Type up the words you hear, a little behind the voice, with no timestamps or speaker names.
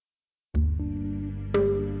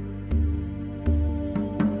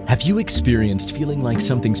Have you experienced feeling like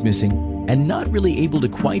something's missing and not really able to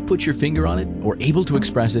quite put your finger on it or able to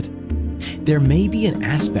express it? There may be an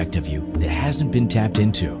aspect of you that hasn't been tapped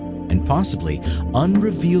into and possibly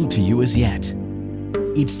unrevealed to you as yet.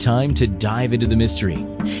 It's time to dive into the mystery,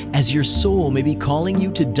 as your soul may be calling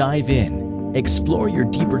you to dive in, explore your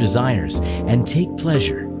deeper desires, and take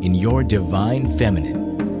pleasure in your divine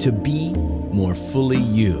feminine, to be more fully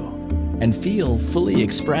you and feel fully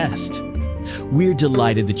expressed. We're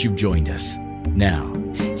delighted that you've joined us. Now,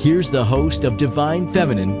 here's the host of Divine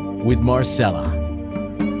Feminine with Marcella.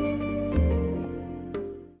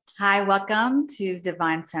 Hi, welcome to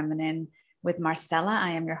Divine Feminine with Marcella.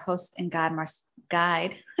 I am your host and guide,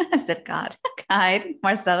 guide,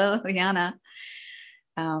 Marcella Liliana.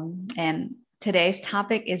 And today's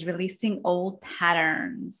topic is releasing old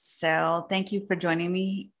patterns. So thank you for joining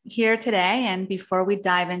me here today. And before we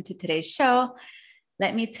dive into today's show,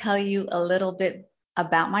 let me tell you a little bit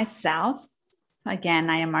about myself. Again,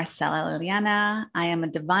 I am Marcella Liliana. I am a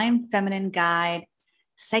Divine Feminine guide,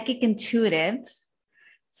 psychic intuitive,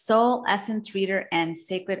 soul essence reader, and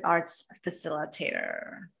sacred arts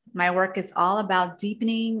facilitator. My work is all about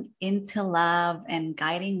deepening into love and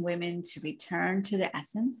guiding women to return to their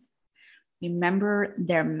essence, remember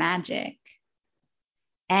their magic,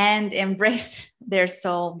 and embrace their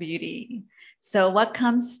soul beauty. So what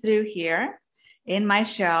comes through here in my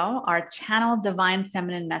show are channeled divine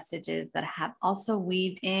feminine messages that have also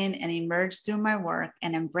weaved in and emerged through my work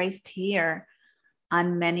and embraced here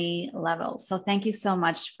on many levels. So thank you so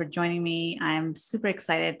much for joining me. I'm super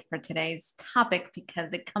excited for today's topic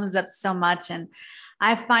because it comes up so much, and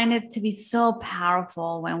I find it to be so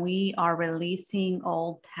powerful when we are releasing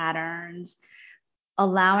old patterns,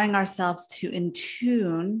 allowing ourselves to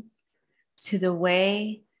attune to the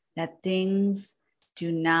way that things do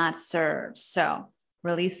not serve. So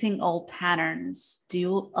releasing old patterns, do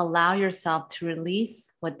you allow yourself to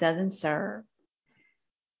release what doesn't serve?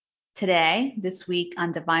 Today, this week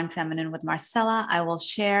on Divine Feminine with Marcella, I will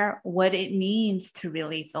share what it means to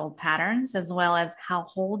release old patterns, as well as how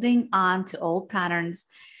holding on to old patterns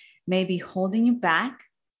may be holding you back,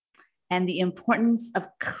 and the importance of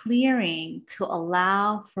clearing to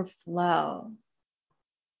allow for flow.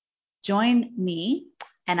 Join me,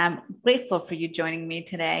 and I'm grateful for you joining me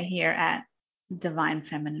today here at Divine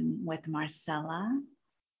Feminine with Marcella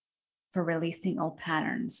for releasing old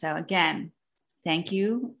patterns. So again, thank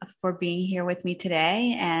you for being here with me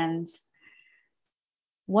today. And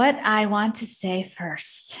what I want to say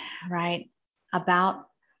first, right, about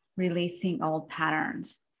releasing old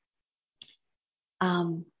patterns.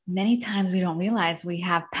 Many times we don't realize we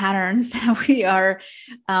have patterns that we are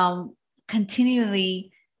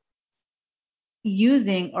continually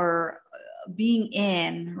using or being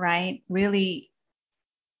in, right? Really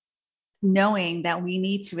knowing that we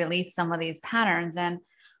need to release some of these patterns. And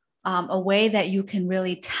a way that you can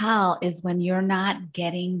really tell is when you're not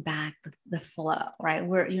getting back the flow, right?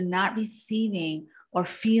 Where you're not receiving or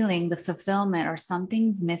feeling the fulfillment, or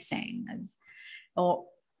something's missing, or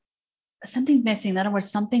something's missing. In other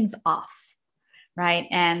words, something's off, right?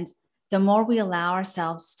 And the more we allow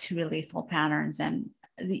ourselves to release old patterns, and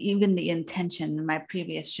even the intention in my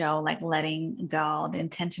previous show, like letting go, the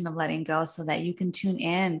intention of letting go, so that you can tune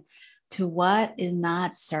in to what is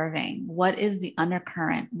not serving, what is the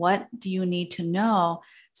undercurrent, what do you need to know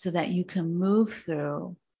so that you can move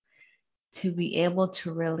through to be able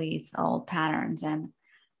to release old patterns. And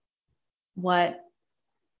what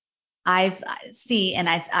I've seen, and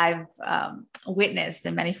I've witnessed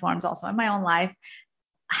in many forms also in my own life,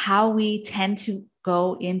 how we tend to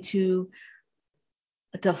go into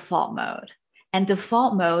default mode. And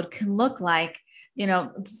default mode can look like,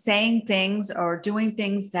 saying things or doing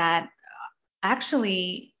things that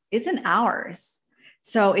actually isn't ours.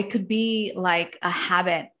 So it could be like a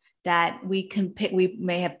habit that we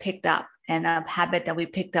may have picked up, and a habit that we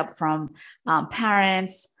picked up from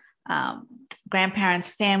parents, grandparents,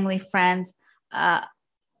 family, friends,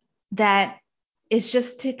 that is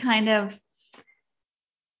just to kind of,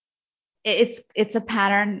 it's a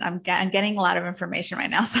pattern. I'm getting a lot of information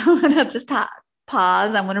right now, so I'm gonna just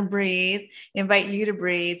pause. I'm gonna breathe, invite you to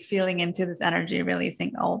breathe, feeling into this energy,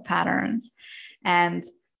 releasing old patterns, and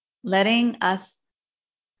letting us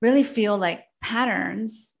really feel like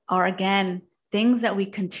patterns are, again, things that we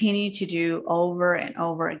continue to do over and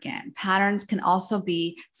over again. Patterns can also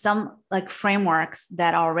be some like frameworks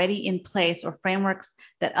that are already in place, or frameworks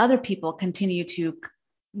that other people continue to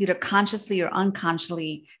either consciously or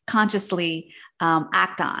unconsciously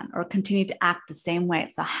act on, or continue to act the same way.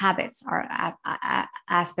 So habits are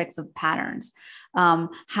aspects of patterns.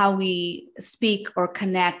 How we speak or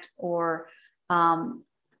connect or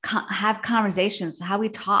have conversations, how we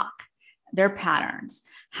talk, their patterns,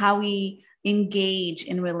 how we engage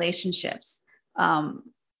in relationships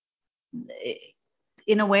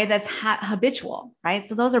in a way that's habitual, right?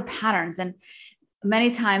 So those are patterns. And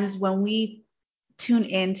many times when we tune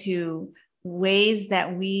into ways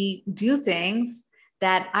that we do things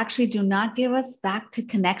that actually do not give us back to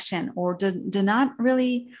connection or do not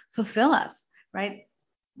really fulfill us, right?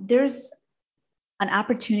 There's an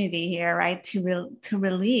opportunity here, right, to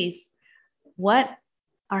release what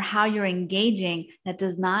or how you're engaging that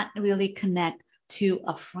does not really connect to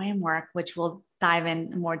a framework, which we'll dive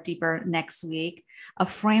in more deeper next week, a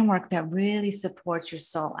framework that really supports your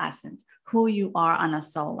soul essence, who you are on a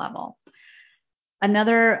soul level.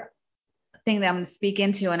 Another thing that I'm going to speak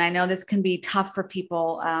into, and I know this can be tough for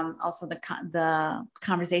people. Also, the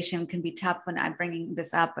conversation can be tough when I'm bringing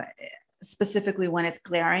this up, specifically when it's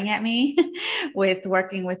glaring at me with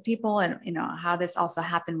working with people, and how this also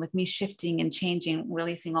happened with me shifting and changing,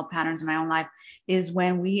 releasing old patterns in my own life, is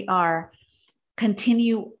when we are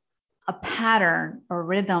continue a pattern or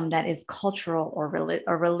rhythm that is cultural or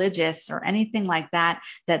religious or anything like that,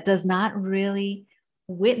 that does not really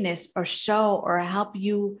witness or show or help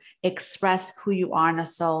you express who you are on a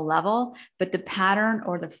soul level, but the pattern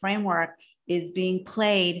or the framework is being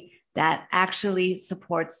played that actually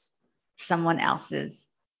supports someone else's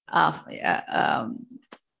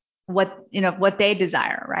what they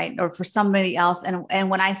desire, right? Or for somebody else. And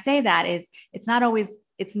when I say that,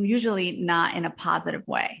 it's usually not in a positive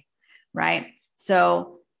way, right?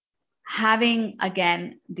 So having,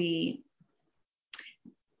 again, the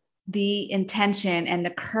intention and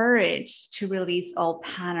the courage to release old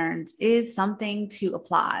patterns is something to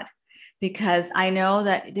applaud, because I know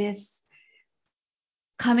that this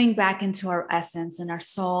coming back into our essence and our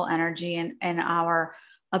soul energy and our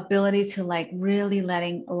ability to really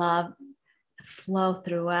letting love flow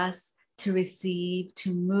through us, to receive,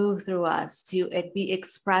 to move through us, to be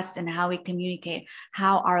expressed in how we communicate,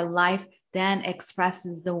 how our life then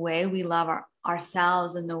expresses the way we love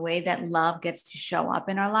ourselves and the way that love gets to show up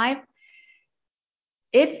in our life.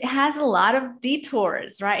 It has a lot of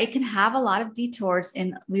detours, right? It can have a lot of detours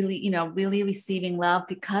in really receiving love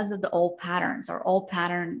because of the old patterns or old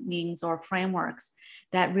patternings or frameworks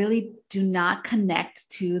that really do not connect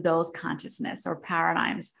to those consciousness or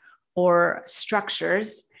paradigms or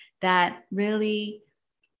structures that really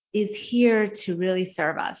is here to really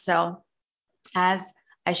serve us. So as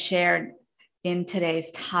I shared in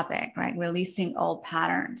today's topic, right, releasing old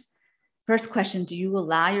patterns. First question, do you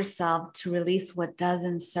allow yourself to release what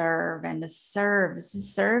doesn't serve? And serve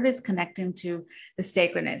is connecting to the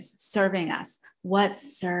sacredness, serving us, what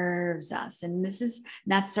serves us. And this is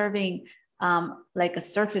not serving like a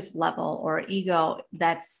surface level or ego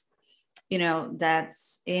that's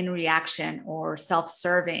in reaction or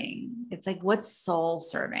self-serving. It's like, what's soul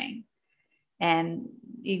serving? And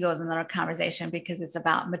ego is another conversation because it's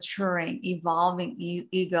about maturing, evolving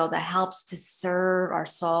ego that helps to serve our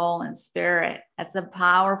soul and spirit. That's the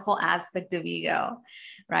powerful aspect of ego,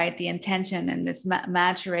 right? The intention and this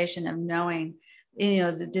maturation of knowing,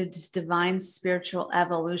 this divine spiritual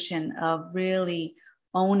evolution of really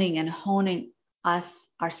owning and honing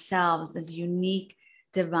ourselves as unique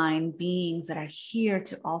divine beings that are here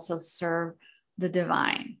to also serve the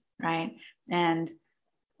divine, right? And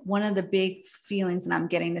one of the big feelings, and I'm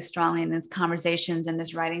getting this strongly in these conversations and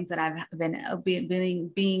these writings that I've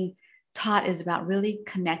been being taught, is about really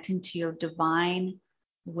connecting to your divine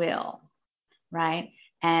will, right?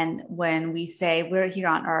 And when we say we're here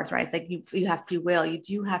on earth, right? It's like you have free will. You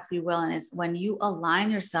do have free will. And it's when you align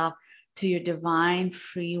yourself to your divine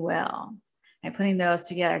free will, and putting those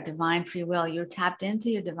together, divine free will, you're tapped into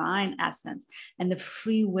your divine essence and the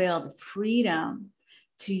free will, the freedom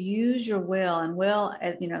to use your will. And will,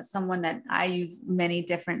 as someone that I use many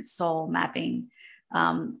different soul mapping,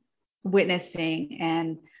 witnessing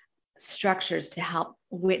and structures to help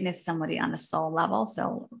witness somebody on the soul level.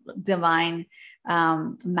 So divine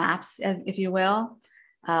maps, if you will,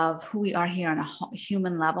 of who we are here on a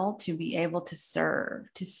human level to be able to serve,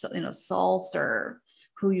 to soul serve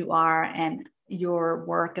who you are and your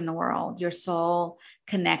work in the world, your soul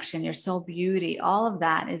connection, your soul beauty, all of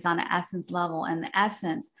that is on an essence level. And the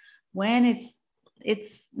essence, when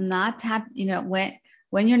it's not tapped,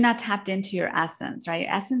 when you're not tapped into your essence, right?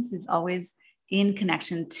 Your essence is always in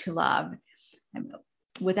connection to love,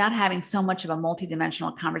 without having so much of a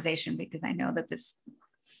multidimensional conversation, because I know that this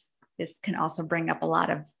can also bring up a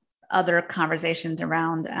lot of other conversations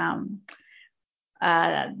around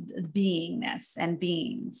beingness and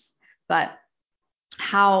beings. But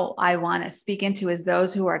how I want to speak into is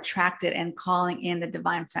those who are attracted and calling in the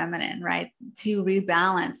divine feminine, right? To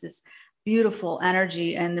rebalance this beautiful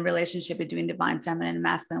energy and the relationship between divine feminine and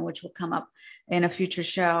masculine, which will come up in a future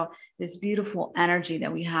show. This beautiful energy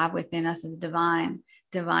that we have within us is divine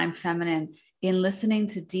feminine. In listening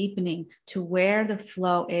to deepening to where the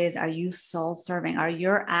flow is, are you soul serving? Are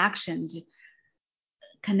your actions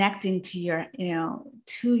connecting to your,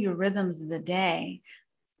 to your rhythms of the day?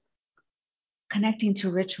 Connecting to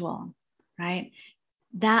ritual, right?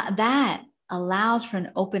 That allows for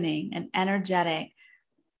an opening, an energetic,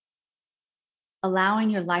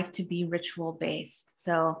 allowing your life to be ritual based.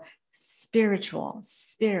 So spiritual,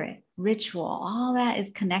 spirit, ritual, all that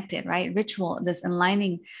is connected, right? Ritual, this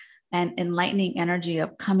aligning and enlightening energy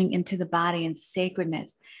of coming into the body and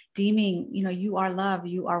sacredness, deeming, you are love,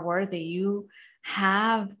 you are worthy, you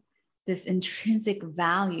have this intrinsic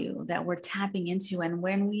value that we're tapping into. And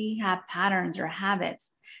when we have patterns or habits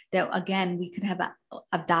that, again, we could have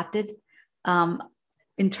adopted,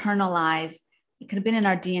 internalized, it could have been in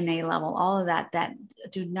our DNA level, all of that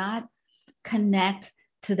do not connect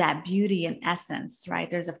to that beauty and essence, right?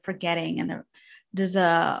 There's a forgetting and there's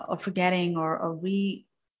a forgetting or a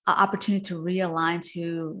opportunity to realign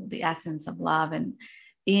to the essence of love, and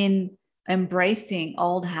in embracing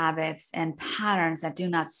old habits and patterns that do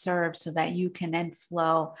not serve, so that you can then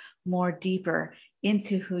flow more deeper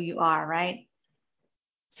into who you are, right?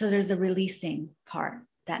 So there's a releasing part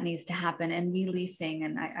that needs to happen, and releasing.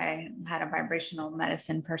 And I had a vibrational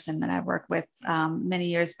medicine person that I worked with many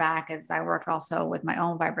years back, as I work also with my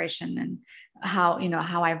own vibration and how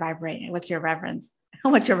I vibrate. What's your reverence?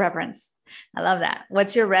 What's your reverence? I love that.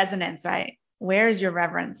 What's your resonance, right? Where is your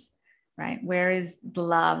reverence, right? Where is the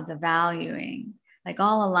love, the valuing, like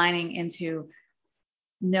all aligning into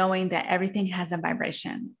knowing that everything has a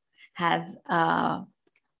vibration, has a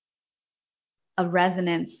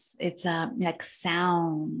resonance. It's like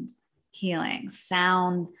sound healing,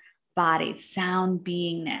 sound body, sound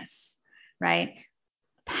beingness, right?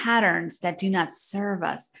 Patterns that do not serve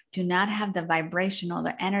us, do not have the vibrational,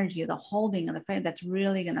 the energy, the holding of the frame that's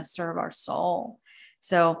really going to serve our soul.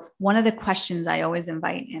 So one of the questions I always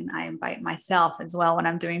invite, and I invite myself as well when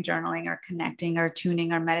I'm doing journaling or connecting or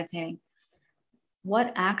tuning or meditating,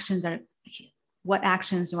 what actions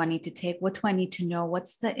do I need to take? What do I need to know?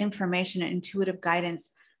 What's the information and intuitive guidance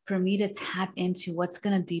for me to tap into what's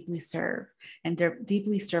going to deeply serve? And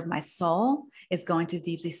deeply serve my soul is going to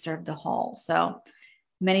deeply serve the whole. So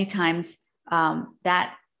many times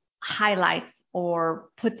that highlights or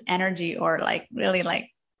puts energy or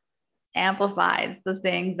really amplifies the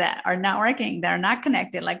things that are not working, that are not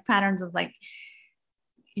connected, like patterns of like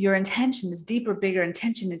your intention is deeper, bigger.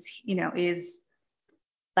 Intention is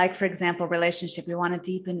like, for example, relationship. You want to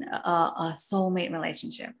deepen a soulmate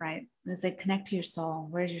relationship, right? It's like connect to your soul.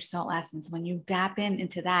 Where's your soul essence? When you tap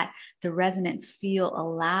into that, the resonant feel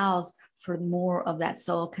allows for more of that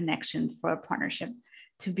soul connection for a partnership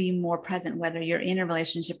to be more present, whether you're in a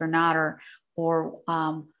relationship or not, or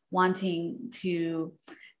wanting to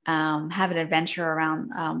have an adventure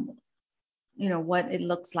around, what it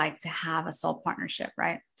looks like to have a soul partnership,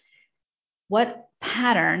 right? What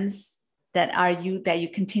patterns that you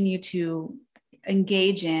continue to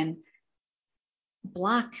engage in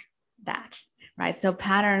block that, right? So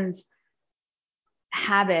patterns,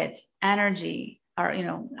 habits, energy are,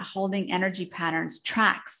 holding energy patterns,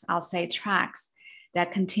 tracks, I'll say tracks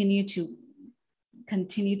that continue to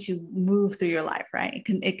move through your life, right?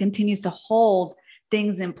 It continues to hold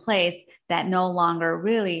things in place that no longer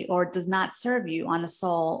really or does not serve you on a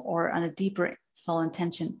soul or on a deeper soul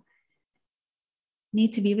intention,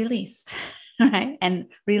 need to be released, right? And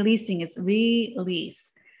releasing is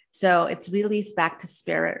release. So it's release back to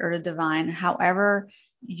spirit or the divine, however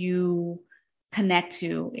you connect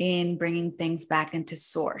to in bringing things back into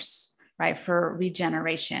source, right? For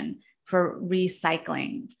regeneration, for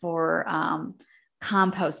recycling, for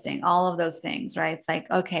composting, all of those things, right? It's like,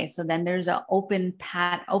 okay, so then there's an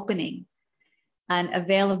opening, an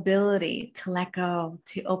availability to let go,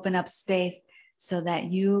 to open up space so that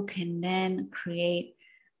you can then create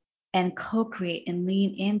and co-create and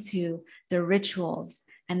lean into the rituals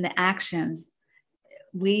and the actions,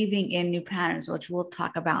 weaving in new patterns, which we'll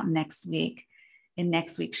talk about next week in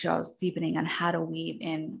next week's shows, deepening on how to weave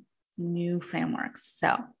in new frameworks.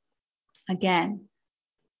 So again,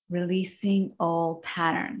 releasing old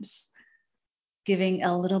patterns, giving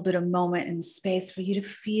a little bit of moment and space for you to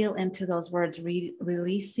feel into those words,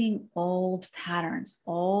 releasing old patterns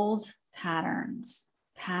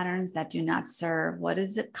that do not serve.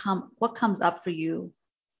 What comes up for you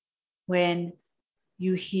when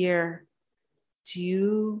you hear, do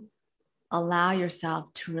you allow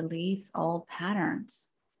yourself to release old patterns.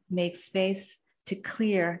 Make space to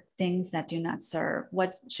clear things that do not serve.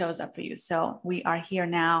 What shows up for you? So we are here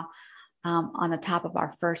now on the top of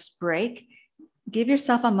our first break. Give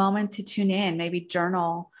yourself a moment to tune in, maybe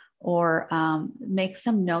journal or make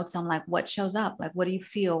some notes on like what shows up, like what do you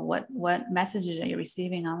feel, what messages are you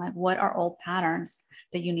receiving on, like what are old patterns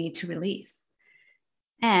that you need to release.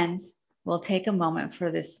 And we'll take a moment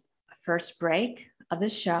for this first break of the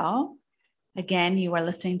show. Again, you are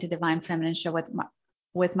listening to Divine Feminine Show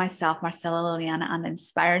with myself, Marcella Liliana, on the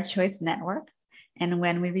Inspired Choice Network. And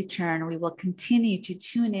when we return, we will continue to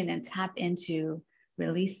tune in and tap into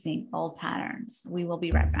releasing old patterns. We will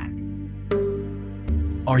be right back.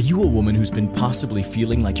 Are you a woman who's been possibly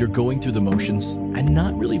feeling like you're going through the motions and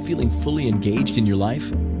not really feeling fully engaged in your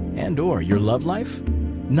life and/or your love life?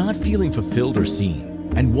 Not feeling fulfilled or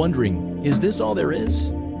seen and wondering, is this all there is?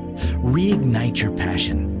 Reignite your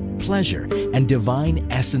passion, pleasure, and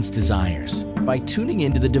divine essence desires by tuning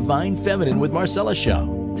into the Divine Feminine with Marcella show,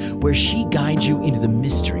 where she guides you into the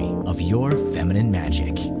mystery of your feminine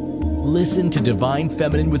magic. Listen to Divine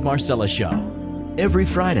Feminine with Marcella show every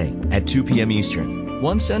Friday at 2 p.m. Eastern,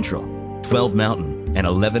 1 Central, 12 Mountain, and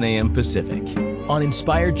 11 a.m. Pacific on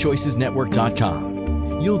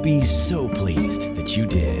InspiredChoicesNetwork.com. You'll be so pleased that you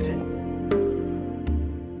did.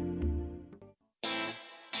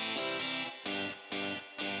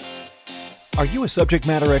 Are you a subject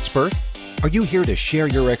matter expert? Are you here to share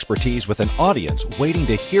your expertise with an audience waiting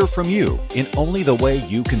to hear from you in only the way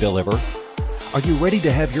you can deliver? Are you ready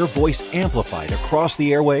to have your voice amplified across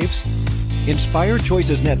the airwaves? Inspired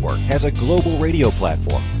Choices Network has a global radio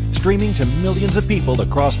platform streaming to millions of people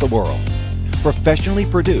across the world. Professionally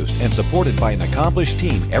produced and supported by an accomplished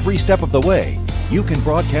team every step of the way, you can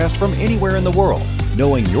broadcast from anywhere in the world,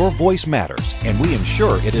 knowing your voice matters, and we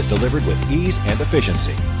ensure it is delivered with ease and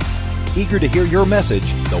efficiency. Eager to hear your message,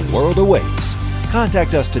 the world awaits.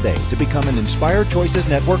 Contact us today to become an Inspired Choices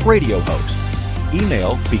Network radio host.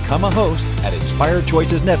 Email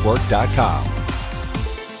becomeahost@inspiredchoicesnetwork.com.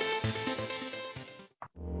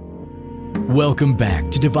 Welcome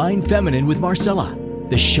back to Divine Feminine with Marcella,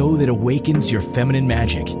 the show that awakens your feminine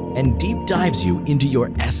magic and deep dives you into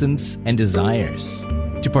your essence and desires.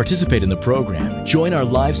 To participate in the program, join our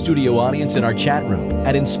live studio audience in our chat room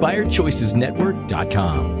at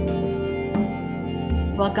InspiredChoicesNetwork.com.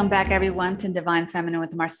 Welcome back, everyone, to Divine Feminine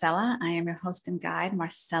with Marcella. I am your host and guide,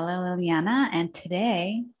 Marcella Liliana, and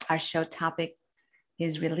today our show topic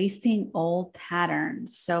is releasing old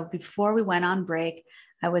patterns. So before we went on break,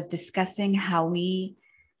 I was discussing how we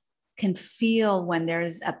can feel when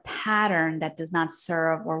there's a pattern that does not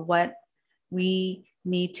serve, or what we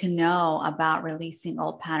need to know about releasing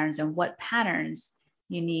old patterns and what patterns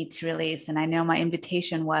you need to release. And I know my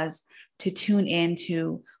invitation was to tune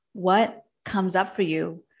into what comes up for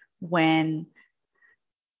you when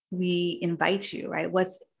we invite you, right?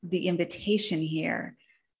 What's the invitation here?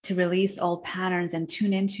 To release old patterns and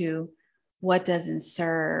tune into what doesn't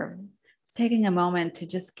serve. Taking a moment to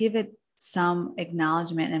just give it some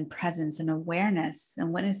acknowledgement and presence and awareness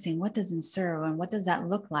and witnessing what doesn't serve and what does that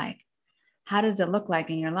look like? How does it look like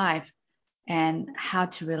in your life, and how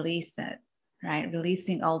to release it, right?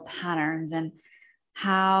 Releasing old patterns, and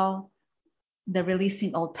how the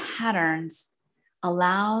releasing old patterns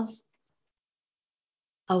allows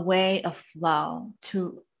a way of flow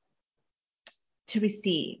to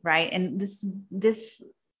receive, right? And this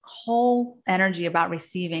whole energy about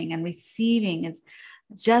receiving, and receiving is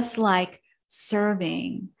just like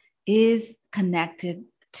serving, is connected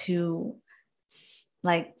to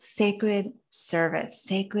like sacred service,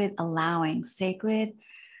 sacred allowing, sacred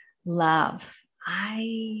love.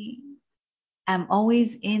 I am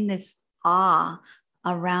always in this awe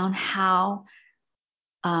around how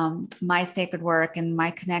my sacred work and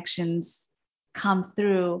my connections come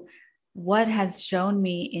through what has shown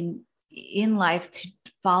me in life to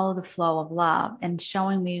follow the flow of love, and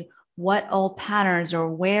showing me what old patterns or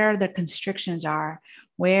where the constrictions are,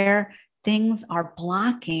 where things are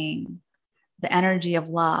blocking the energy of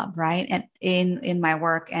love, right? And in my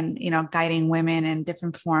work, and guiding women in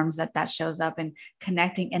different forms that shows up, and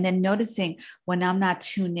connecting, and then noticing when I'm not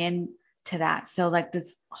tuned in to that. So like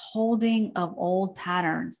this holding of old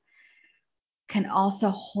patterns can also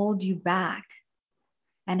hold you back,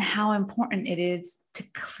 and how important it is to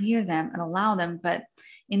clear them and allow them. But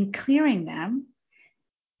in clearing them,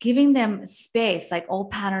 giving them space, like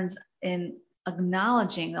old patterns, in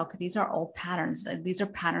acknowledging, okay, these are old patterns. These are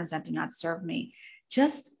patterns that do not serve me.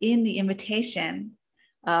 Just in the invitation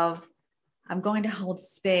of, I'm going to hold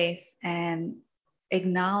space and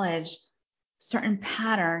acknowledge certain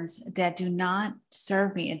patterns that do not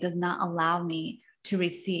serve me. It does not allow me to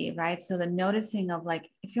receive, right? So the noticing of like,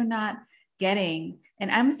 if you're not getting,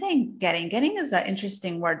 and I'm saying getting is an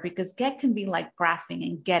interesting word because get can be like grasping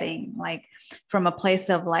and getting, like from a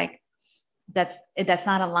place of like, that's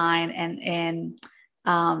not aligned and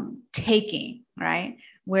taking, right?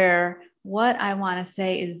 Where what I want to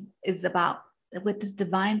say is about with this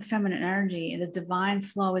divine feminine energy, the divine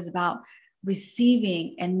flow is about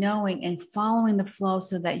receiving and knowing and following the flow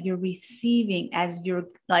so that you're receiving as you're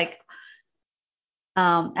like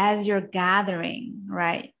as you're gathering,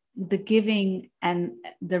 right? The giving and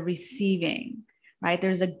the receiving, right?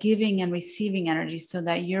 There's a giving and receiving energy so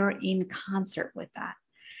that you're in concert with that.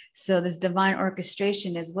 So this divine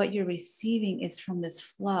orchestration is what you're receiving is from this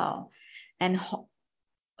flow, and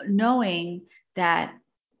knowing that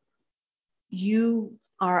you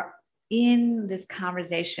are in this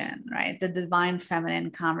conversation, right? The divine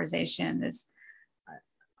feminine conversation, this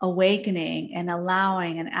awakening and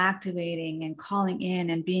allowing and activating and calling in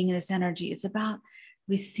and being in this energy. It's about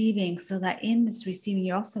receiving so that in this receiving,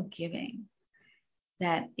 you're also giving.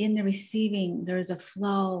 That in the receiving, there's a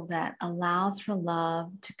flow that allows for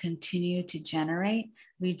love to continue to generate,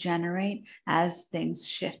 regenerate as things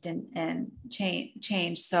shift and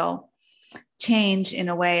change. So change in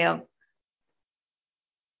a way of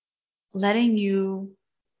letting you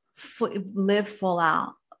live full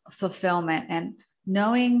out fulfillment and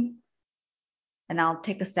knowing, and I'll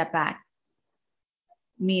take a step back,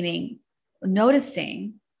 meaning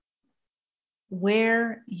noticing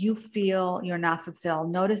where you feel you're not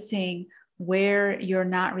fulfilled, noticing where you're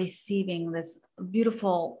not receiving this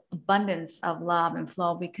beautiful abundance of love and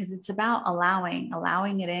flow, because it's about allowing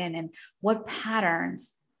it in, and what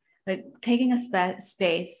patterns, like taking a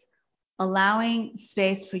space, allowing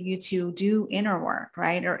space for you to do inner work,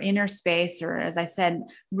 right? Or inner space, or as I said,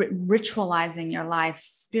 ritualizing your life,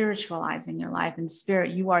 spiritualizing your life. And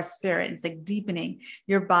spirit, you are spirit. It's like deepening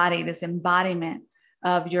your body, this embodiment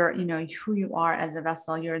of your, who you are as a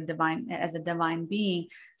vessel, you're as a divine being,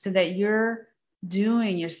 so that you're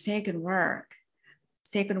doing your sacred work.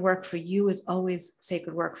 Sacred work for you is always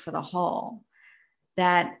sacred work for the whole.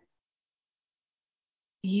 That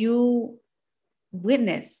you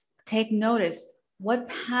witness, take notice what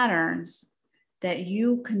patterns that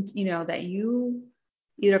you that you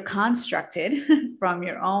either constructed from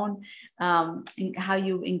your own how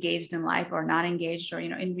you engaged in life or not engaged, or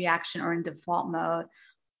in reaction or in default mode.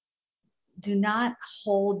 Do not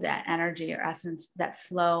hold that energy or essence, that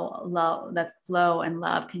flow and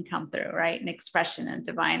love can come through, right? And expression and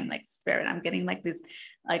divine like spirit. I'm getting like these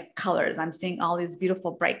like colors. I'm seeing all these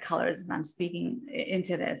beautiful bright colors as I'm speaking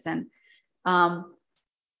into this. And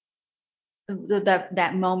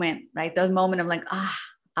that moment, right? The moment of like,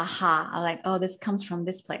 aha, I'm like, oh, this comes from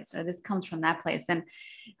this place or this comes from that place. And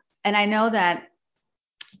I know that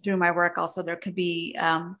through my work also, there could be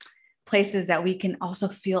places that we can also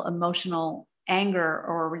feel emotional anger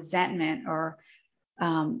or resentment or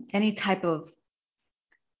any type of,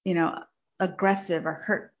 aggressive or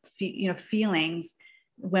hurt, feelings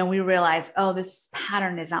when we realize, oh, this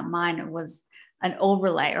pattern is not mine. It was an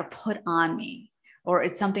overlay or put on me, or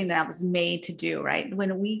it's something that I was made to do, right?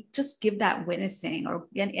 When we just give that witnessing, or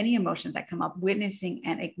any emotions that come up, witnessing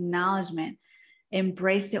and acknowledgement,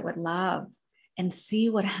 embrace it with love and see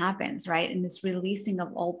what happens, right? And this releasing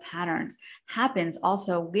of old patterns happens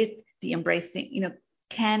also with the embracing,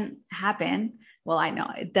 can happen. Well, I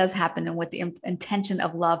know it does happen, and with the intention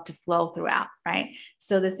of love to flow throughout, right?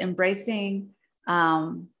 So this embracing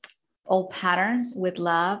old patterns with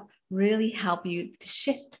love really help you to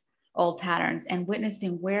shift old patterns and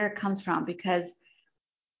witnessing where it comes from, because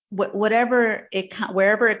wherever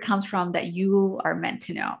it comes from, that you are meant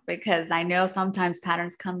to know. Because I know sometimes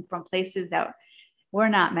patterns come from places that we're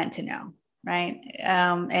not meant to know, right?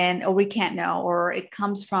 Or we can't know, or it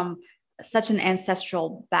comes from such an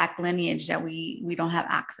ancestral back lineage that we don't have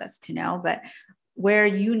access to know. But where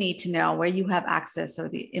you need to know, where you have access, or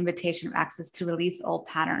the invitation of access to release old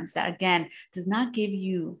patterns, that again does not give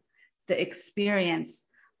you the experience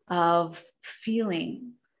of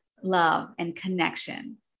feeling love and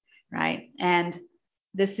connection, right? And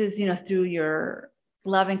this is, through your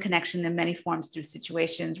love and connection in many forms, through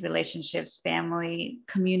situations, relationships, family,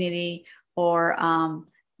 community, or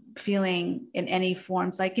feeling in any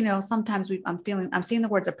forms. Like, sometimes I'm seeing the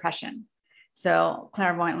words oppression. So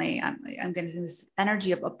clairvoyantly, I'm getting this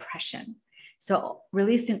energy of oppression. So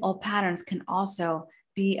releasing old patterns can also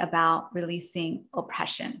be about releasing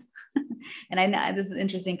oppression. And I know this is an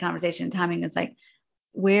interesting conversation timing. It's like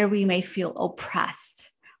where we may feel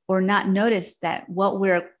oppressed or not notice that what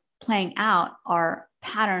we're playing out are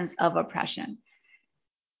patterns of oppression.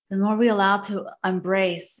 The more we allow to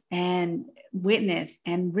embrace and witness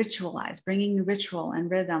and ritualize, bringing ritual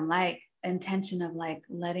and rhythm, like intention of like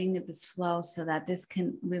letting this flow so that this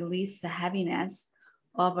can release the heaviness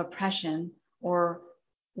of oppression or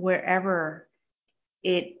wherever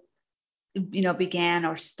it, began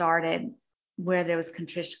or started, where there was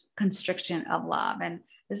constriction of love. And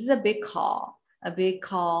this is a big call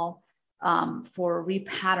for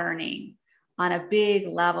repatterning on a big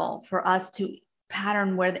level for us to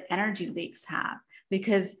pattern where the energy leaks have.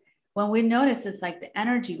 Because when we notice it's like the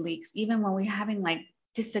energy leaks, even when we're having like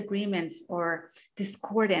disagreements or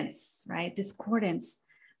discordance, right? Discordance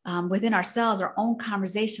within ourselves, our own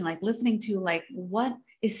conversation, like listening to like what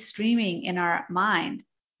is streaming in our mind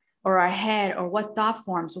or our head, or what thought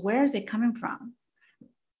forms, where is it coming from?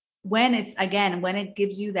 When it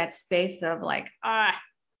gives you that space of like,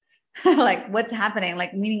 like what's happening,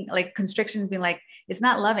 like meaning like constriction being like, it's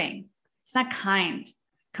not loving, it's not kind,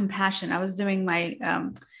 compassion. I was doing my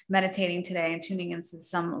meditating today and tuning into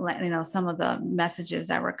some of the messages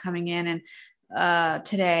that were coming in, and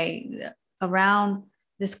today around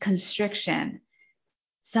this constriction,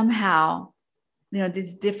 somehow,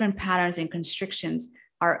 these different patterns and constrictions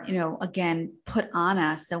are, again, put on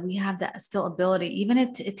us, that we have that still ability, even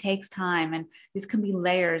if it takes time, and these can be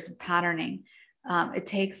layers of patterning. It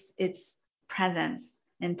takes its presence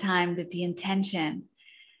and time, with the intention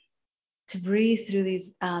to breathe through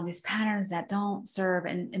these patterns that don't serve.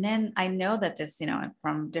 And then I know that this,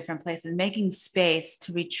 from different places, making space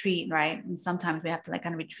to retreat, right? And sometimes we have to like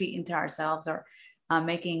kind of retreat into ourselves, or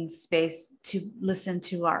making space to listen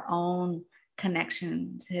to our own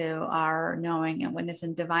connection to our knowing and witness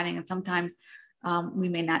and divining. And sometimes we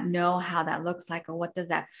may not know how that looks like, or what does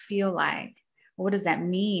that feel like, or what does that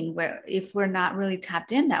mean, where if we're not really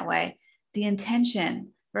tapped in that way. The intention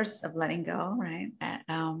first of letting go, right?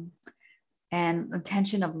 And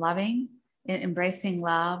intention of loving, embracing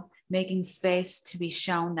love, making space to be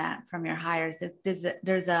shown that from your higher.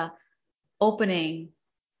 There's a opening,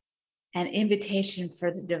 an invitation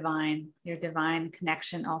for the divine, your divine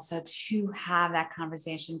connection, also to have that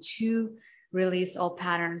conversation, to release old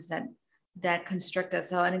patterns that constrict us.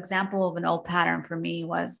 So an example of an old pattern for me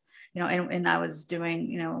was, and I was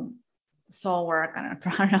doing, soul work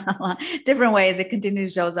on different ways. It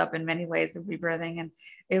continues, shows up in many ways of rebirthing. And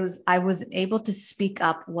I was able to speak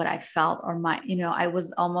up what I felt, or I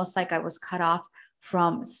was almost like I was cut off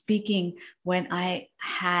from speaking when I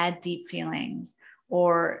had deep feelings,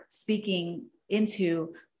 or speaking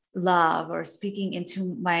into love, or speaking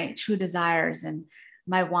into my true desires and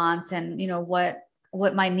my wants, and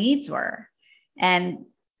what my needs were. And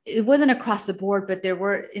it wasn't across the board, but there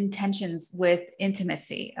were intentions with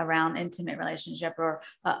intimacy, around intimate relationship, or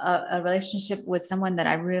a relationship with someone that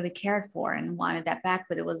I really cared for and wanted that back.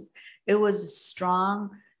 But it was a strong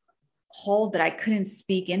hold that I couldn't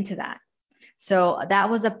speak into that. So that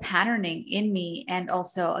was a patterning in me. And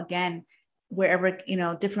also, again, wherever,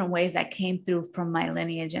 different ways that came through from my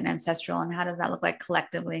lineage and ancestral, and how does that look like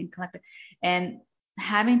collectively and collective, and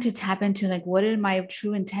having to tap into like, what are my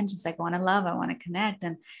true intentions? Like, I want to love, I want to connect,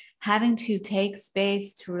 and having to take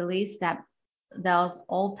space to release those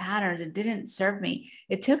old patterns. It didn't serve me.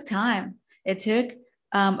 It took time. It took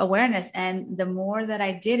awareness. And the more that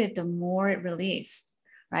I did it, the more it released,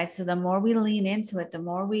 right? So the more we lean into it, the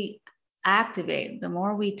more we activate, the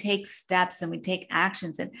more we take steps and we take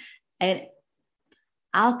actions, and it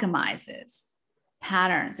alchemizes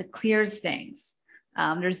patterns. It clears things.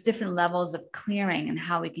 There's different levels of clearing, and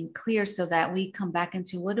how we can clear so that we come back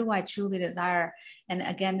into, what do I truly desire? And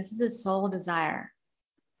again, this is a soul desire,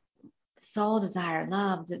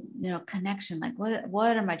 love, connection. Like,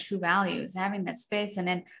 what are my true values? Having that space, and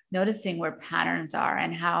then noticing where patterns are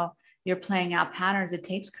and how you're playing out patterns. It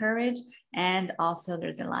takes courage, and also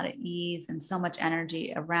there's a lot of ease and so much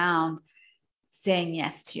energy around saying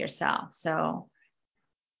yes to yourself. So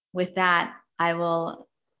with that, I will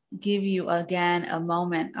give you again a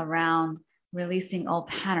moment around releasing old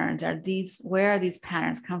patterns. Where are these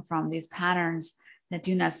patterns come from? These patterns that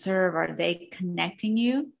do not serve, are they connecting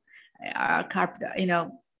you?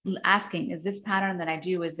 Asking, is this pattern that I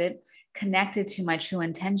do, is it connected to my true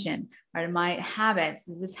intention? Or my habits,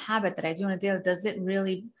 is this habit that I do on a daily, does it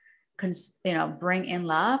really bring in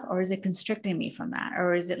love, or is it constricting me from that?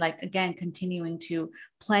 Or is it, like, again, continuing to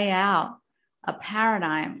play out a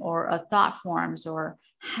paradigm or a thought forms or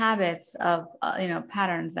habits of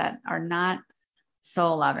patterns that are not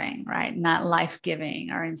soul loving, right? Not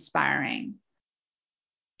life-giving or inspiring,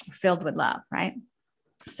 filled with love, right?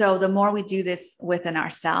 So the more we do this within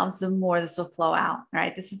ourselves, the more this will flow out,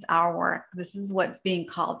 right? This is our work. This is what's being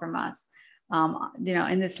called from us.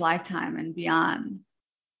 in this lifetime and beyond,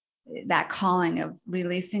 that calling of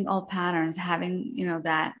releasing old patterns, having,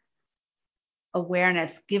 that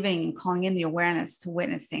awareness, giving and calling in the awareness to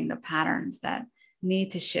witnessing the patterns that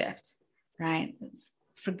need to shift, right?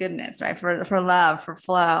 For goodness, right? For love, for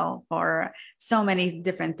flow, for so many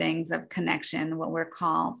different things of connection, what we're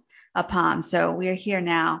called upon. So we are here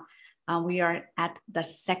now. We are at the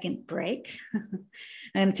second break. I'm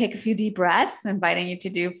going to take a few deep breaths, inviting you to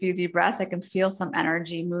do a few deep breaths. I can feel some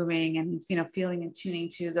energy moving and, feeling and tuning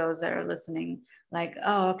to those that are listening, like,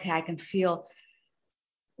 oh, okay, I can feel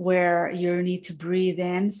where you need to breathe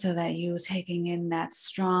in, so that you're taking in that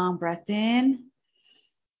strong breath in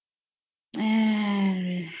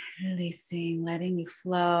and releasing, letting you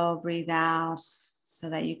flow, breathe out, so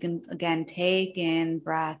that you can, again, take in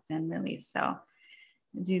breath and release. So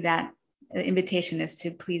do that. The invitation is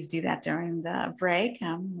to please do that during the break.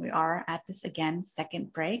 We are at this, again,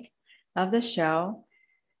 second break of the show.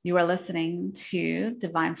 You are listening to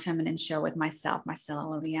Divine Feminine Show with myself, Marcella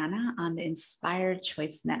Liliana, on the Inspired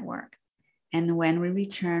Choice Network. And when we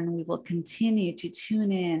return, we will continue to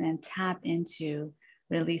tune in and tap into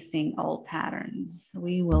releasing old patterns.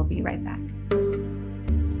 We will be right back.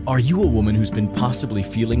 Are you a woman who's been possibly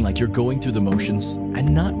feeling like you're going through the motions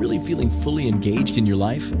and not really feeling fully engaged in your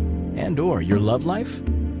life and/or your love life?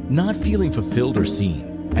 Not feeling fulfilled or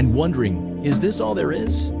seen and wondering, is this all there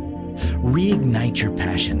is? Reignite your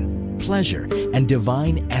passion, pleasure, and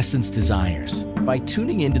divine essence desires by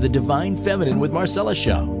tuning into the Divine Feminine with Marcella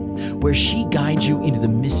show, where she guides you into the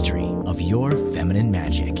mystery of your feminine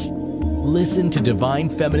magic. Listen to Divine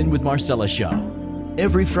Feminine with Marcella show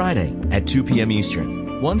every Friday at 2 p.m.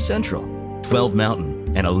 Eastern, 1 Central, 12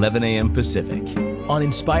 Mountain, and 11 a.m. Pacific on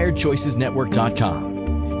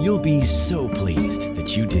InspiredChoicesNetwork.com. You'll be so pleased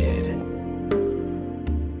that you did.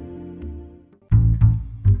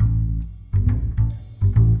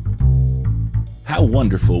 How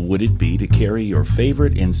wonderful would it be to carry your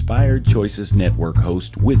favorite Inspired Choices Network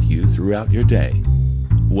host with you throughout your day?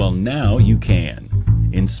 Well, now you can.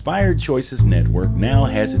 Inspired Choices Network now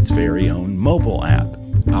has its very own mobile app.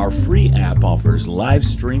 Our free app offers live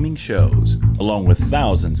streaming shows, along with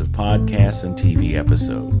thousands of podcasts and TV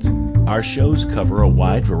episodes. Our shows cover a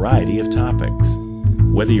wide variety of topics.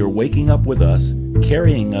 Whether you're waking up with us,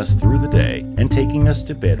 carrying us through the day, and taking us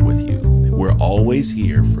to bed with you, we're always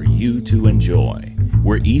here for you to enjoy.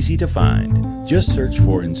 We're easy to find. Just search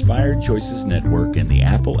for Inspired Choices Network in the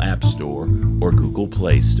Apple App Store or Google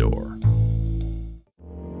Play Store.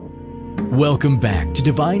 Welcome back to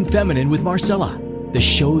Divine Feminine with Marcella, the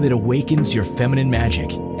show that awakens your feminine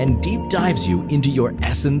magic and deep dives you into your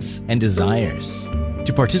essence and desires.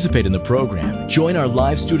 To participate in the program, join our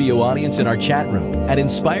live studio audience in our chat room at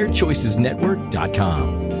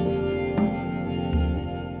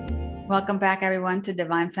InspiredChoicesNetwork.com. Welcome back, everyone, to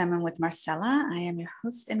Divine Feminine with Marcella. I am your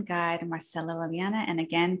host and guide, Marcella Liliana. And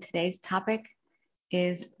again, today's topic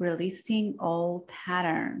is releasing old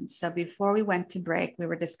patterns. So before we went to break, we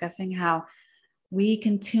were discussing how we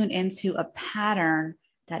can tune into a pattern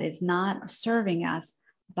that is not serving us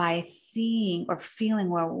by seeing or feeling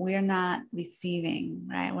where we're not receiving,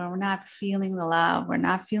 right? Where we're not feeling the love, we're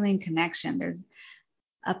not feeling connection. There's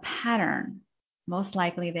a pattern, most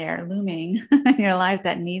likely there, looming in your life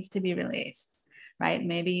that needs to be released, right?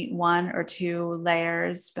 Maybe one or two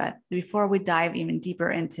layers. But before we dive even deeper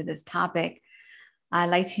into this topic, I'd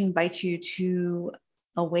like to invite you to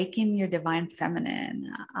awaken your divine feminine.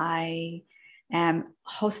 I am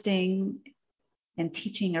hosting and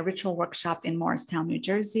teaching a ritual workshop in Morristown, New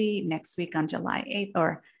Jersey next week on July 8th,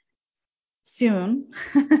 or soon,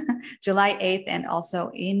 July 8th, and also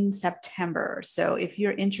in September. So if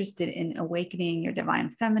you're interested in awakening your divine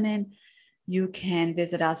feminine, you can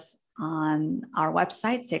visit us on our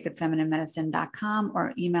website, sacredfemininemedicine.com,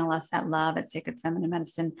 or email us at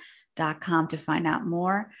love@sacredfemininemedicine.com to find out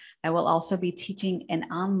more. I will also be teaching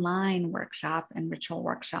an online workshop and ritual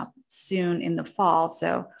workshop soon in the fall.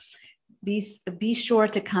 So be sure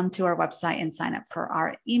to come to our website and sign up for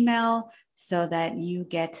our email so that you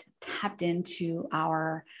get tapped into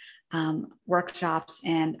our workshops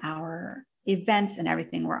and our events and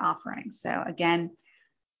everything we're offering. So again,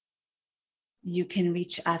 you can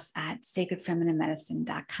reach us at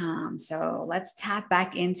sacredfemininemedicine.com. So let's tap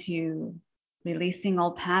back into releasing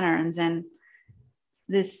old patterns. And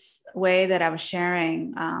this way that I was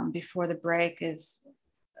sharing before the break is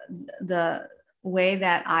the way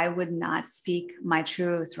that I would not speak my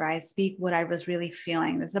truth, right? Speak what I was really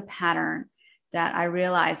feeling. There's a pattern that I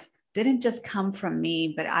realized didn't just come from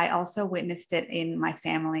me, but I also witnessed it in my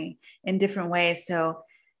family in different ways. So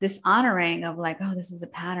this honoring of like, oh, this is a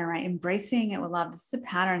pattern, right? Embracing it with love. This is a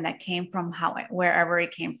pattern that came from wherever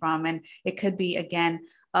it came from. And it could be, again,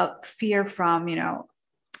 a fear from,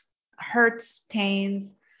 hurts,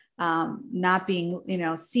 pains, not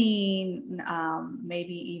being, seen,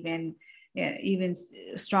 maybe even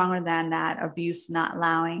stronger than that, abuse, not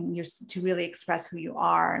allowing you to really express who you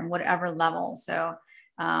are and whatever level. So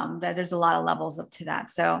that there's a lot of levels up to that.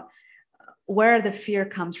 So where the fear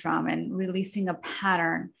comes from and releasing a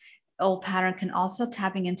pattern, old pattern, can also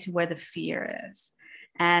tapping into where the fear is.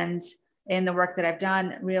 And in the work that I've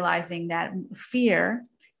done, realizing that fear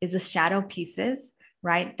is the shadow pieces,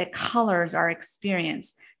 right? The colors are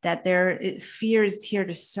experience, that fear is here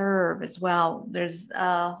to serve as well. There's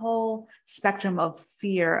a whole spectrum of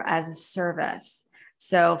fear as a service.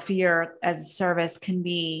 So fear as a service can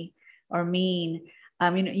be or mean,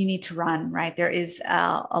 you need to run, right? There is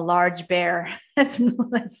a large bear that's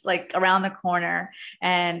like around the corner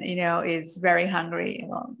and, is very hungry.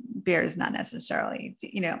 Well, bear is not necessarily,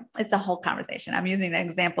 it's a whole conversation. I'm using an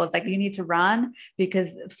example. It's like you need to run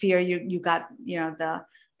because fear, you got, the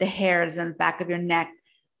hairs on the back of your neck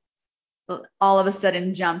all of a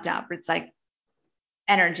sudden jumped up. It's like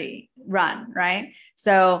energy, run, right?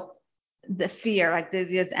 So the fear, like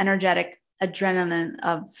there's energetic adrenaline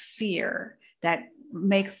of fear that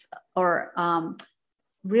makes or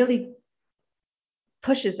really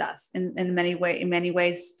pushes us in many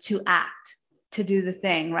ways to act, to do the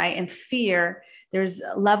thing, right? And fear, there's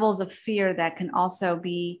levels of fear that can also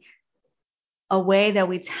be a way that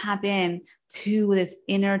we tap in to this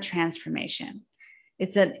inner transformation.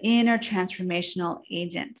 It's an inner transformational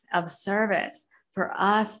agent of service for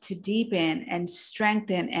us to deepen and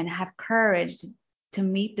strengthen and have courage to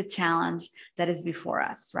meet the challenge that is before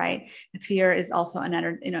us, right? Fear is also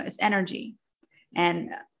it's energy, and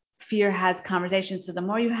fear has conversations. So the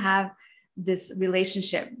more you have this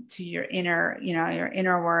relationship to your inner, your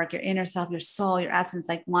inner work, your inner self, your soul, your essence,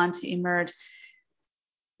 like want to emerge,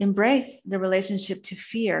 embrace the relationship to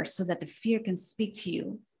fear so that the fear can speak to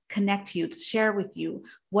you, connect to you, to share with you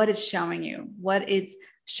what it's showing you, what it's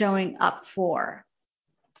showing up for.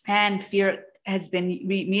 And fear has been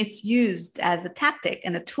misused as a tactic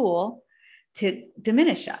and a tool to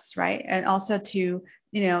diminish us, right? And also to,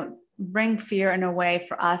 bring fear in a way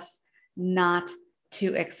for us not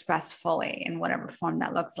to express fully in whatever form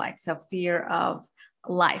that looks like. So fear of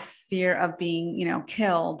life, fear of being,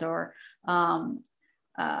 killed, or,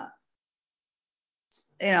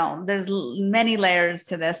 there's many layers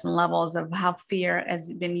to this and levels of how fear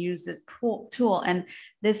has been used as tool. And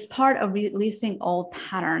this part of releasing old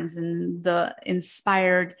patterns and the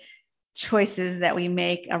inspired choices that we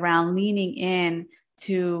make around leaning in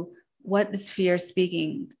to what is fear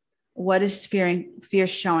speaking, what is fear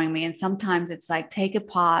showing me. And sometimes it's like, take a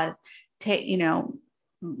pause,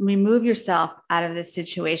 remove yourself out of this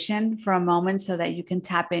situation for a moment so that you can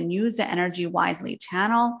tap in, use the energy wisely,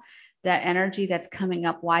 channel that energy that's coming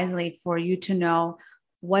up wisely for you to know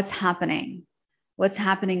what's happening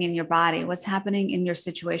in your body, what's happening in your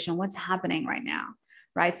situation, what's happening right now,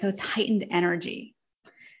 right? So it's heightened energy.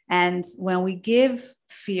 And when we give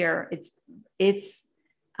fear its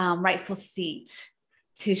rightful seat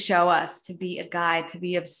to show us, to be a guide, to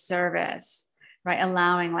be of service, right?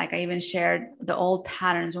 Allowing, like I even shared, the old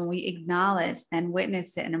patterns, when we acknowledge and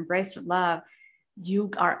witness it and embrace with love,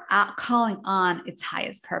 you are calling on its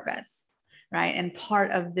highest purpose, right? And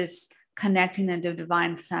part of this connecting the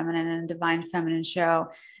divine feminine and divine feminine show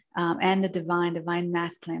and the divine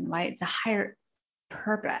masculine, right? It's a higher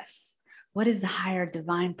purpose. What is the higher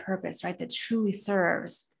divine purpose, right? That truly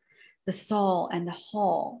serves the soul and the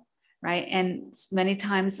whole, right? And many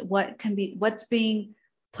times what's being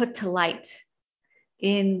put to light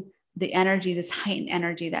in the energy, this heightened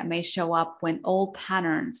energy that may show up when old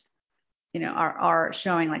patterns are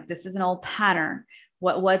showing, like, this is an old pattern.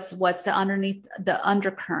 What's the underneath the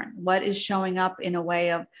undercurrent? What is showing up in a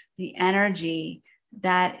way of the energy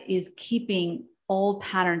that is keeping old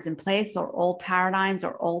patterns in place, or old paradigms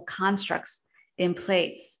or old constructs in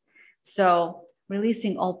place? So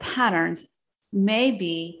releasing old patterns may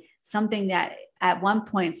be something that at one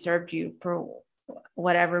point served you for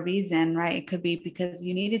whatever reason, right? It could be because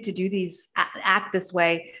you needed to do act this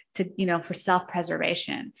way to, for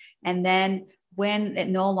self-preservation. And then when it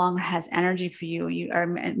no longer has energy for you, you are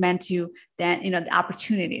meant to then, the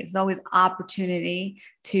opportunity. There's always opportunity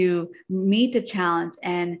to meet the challenge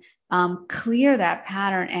and clear that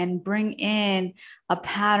pattern and bring in a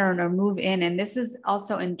pattern or move in. And this is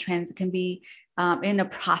also can be in a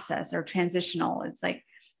process or transitional. It's like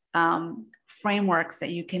frameworks that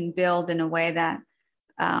you can build in a way that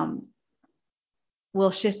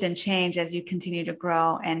will shift and change as you continue to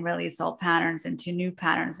grow and release old patterns into new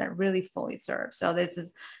patterns that really fully serve. So this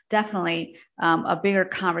is definitely a bigger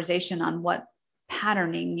conversation on what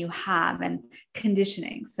patterning you have and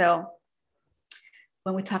conditioning. So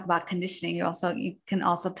when we talk about conditioning, you can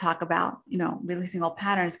also talk about, releasing old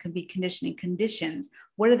patterns can be conditioning conditions.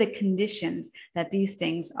 What are the conditions that these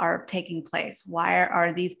things are taking place? Why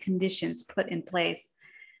are these conditions put in place?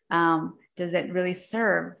 Does it really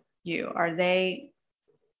serve you? Are they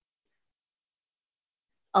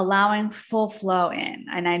allowing full flow in?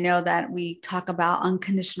 And I know that we talk about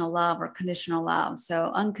unconditional love or conditional love. So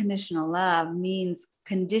unconditional love means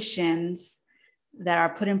conditions that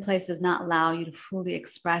are put in place does not allow you to fully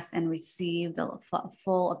express and receive the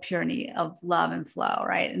full purity of love and flow,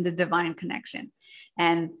 right? And the divine connection.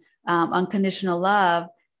 And unconditional love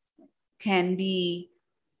can be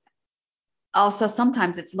also,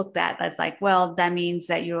 sometimes it's looked at as like, well, that means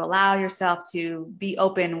that you allow yourself to be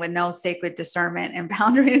open with no sacred discernment and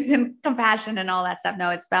boundaries and compassion and all that stuff. No,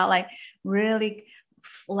 it's about like really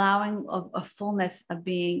allowing a fullness of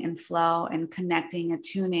being and flow and connecting,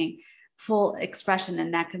 attuning, full expression.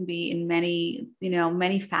 And that can be in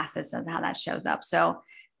many facets as how that shows up. So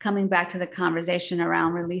coming back to the conversation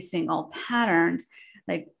around releasing old patterns,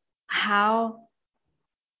 like how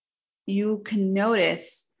you can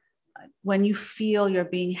notice when you feel you're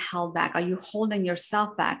being held back. Are you holding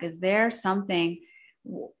yourself back? Is there something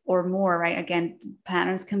or more, right? Again,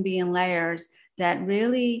 patterns can be in layers that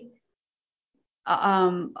really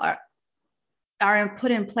are put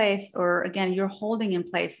in place, or again, you're holding in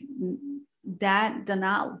place that does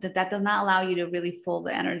not allow you to really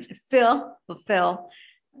fulfill,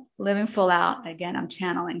 living full out. Again, I'm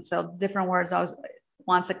channeling, so different words always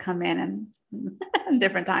wants to come in and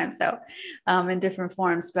different times, so in different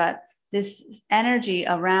forms. But this energy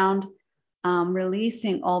around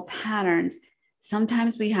releasing old patterns,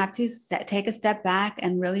 sometimes we have to take a step back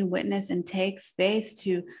and really witness and take space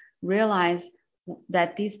to realize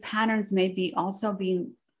that these patterns may be also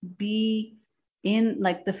be in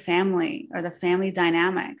like the family or the family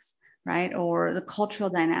dynamics, right? Or the cultural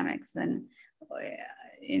dynamics, and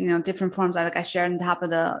different forms. Like I shared on top of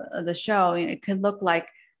the show, it could look like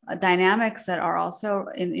dynamics that are also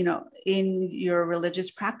in your religious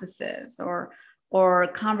practices or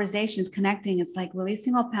conversations connecting. It's like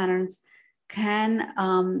releasing all patterns can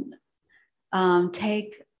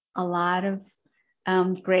take a lot of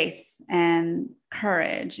grace and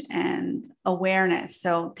courage and awareness.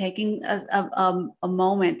 So taking a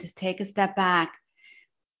moment to take a step back,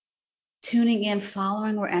 tuning in,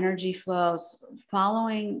 following where energy flows,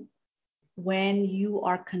 following when you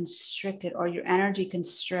are constricted or your energy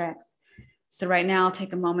constricts. So right now, I'll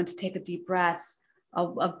take a moment to take a deep breath.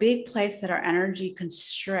 A big place that our energy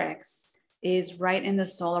constricts is right in the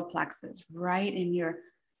solar plexus, right in your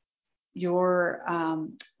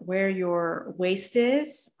where your waist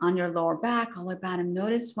is, on your lower back, all the way down. And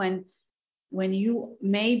notice when you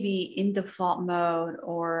may be in default mode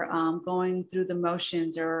or going through the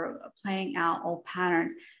motions or playing out old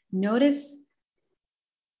patterns, notice,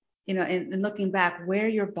 in looking back, where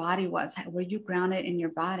your body was. Were you grounded in your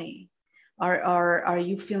body? Are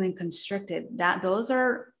you feeling constricted? Those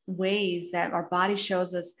are ways that our body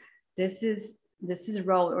shows us this is a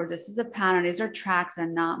road, or this is a pattern. These are tracks that are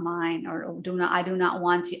not mine, or I do not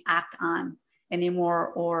want to act on anymore,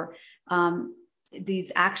 or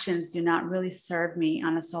these actions do not really serve me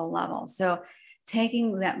on a soul level. So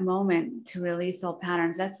taking that moment to release old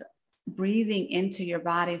patterns, that's breathing into your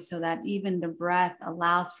body so that even the breath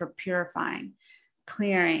allows for purifying,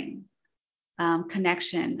 clearing,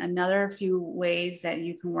 connection. Another few ways that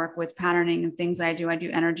you can work with patterning and things that I do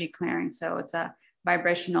energy clearing. So it's a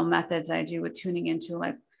vibrational methods I do with tuning into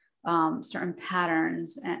like certain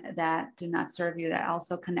patterns that do not serve you, that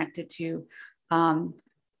also connected to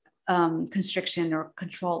constriction or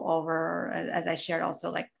control over, as I shared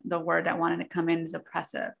also, like the word that wanted to come in is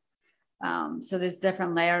oppressive. So there's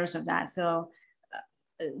different layers of that. So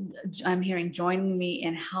I'm hearing joining me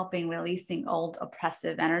in helping releasing old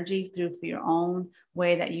oppressive energy through for your own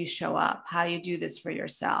way that you show up, how you do this for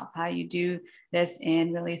yourself, how you do this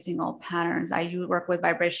in releasing old patterns. I work with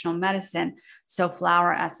vibrational medicine, so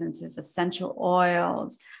flower essences, essential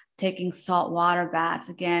oils, taking salt water baths,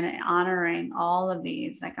 again, honoring all of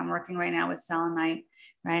these. Like I'm working right now with selenite,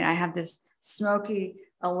 right? I have this smoky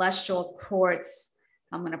celestial quartz.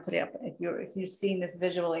 I'm going to put it up if you're seeing this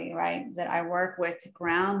visually, right, that I work with to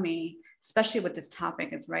ground me, especially with this topic.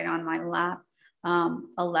 It's right on my lap,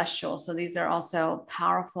 celestial. So these are also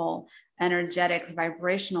powerful, energetics,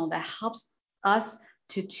 vibrational, that helps us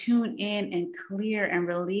to tune in and clear and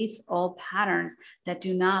release old patterns that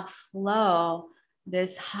do not flow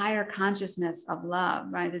this higher consciousness of love,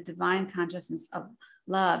 right? The divine consciousness of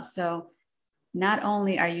love. So not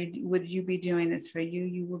only would you be doing this for you,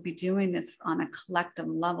 you will be doing this on a collective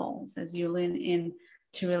level as you lean in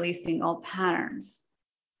to releasing old patterns.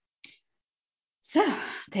 So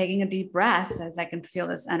taking a deep breath as I can feel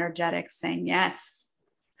this energetic saying, yes,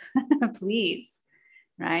 please,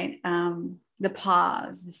 right? The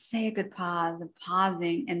pause, the sacred pause of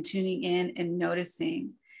pausing and tuning in and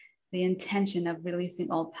noticing the intention of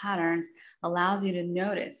releasing old patterns allows you to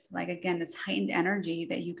notice, like, again, this heightened energy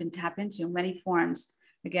that you can tap into in many forms.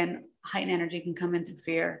 Again, heightened energy can come into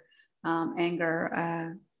fear,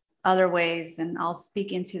 anger, other ways, and I'll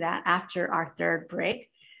speak into that after our third break.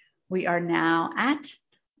 We are now at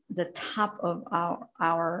the top of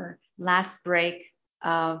our last break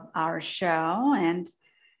of our show. And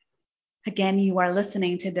again, you are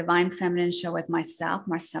listening to Divine Feminine Show with myself,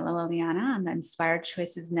 Marcella Liliana, on the Inspired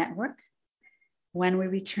Choices Network. When we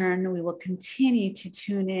return, we will continue to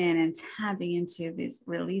tune in and tapping into these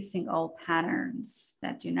releasing old patterns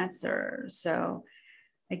that do not serve. So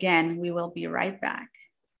again, we will be right back.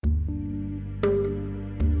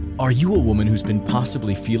 Are you a woman who's been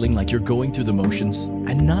possibly feeling like you're going through the motions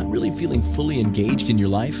and not really feeling fully engaged in your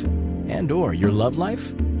life and/or your love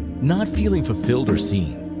life? Not feeling fulfilled or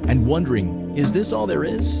seen and wondering, is this all there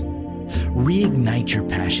is? Reignite your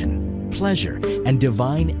passion, pleasure, and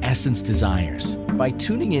divine essence desires by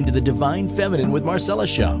tuning into the Divine Feminine with Marcella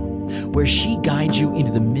show, where she guides you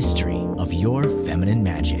into the mystery of your feminine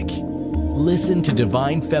magic. Listen to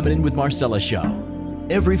Divine Feminine with Marcella show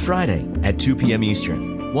every Friday at 2 p.m.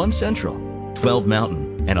 Eastern, 1 Central, 12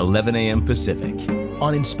 Mountain, and 11 a.m. Pacific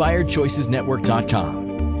on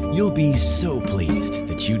InspiredChoicesNetwork.com. You'll be so pleased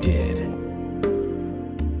that you did.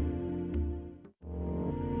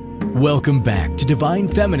 Welcome back to Divine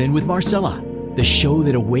Feminine with Marcella, the show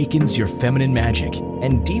that awakens your feminine magic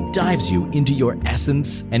and deep dives you into your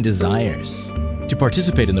essence and desires. To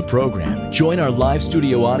participate in the program, join our live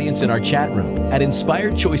studio audience in our chat room at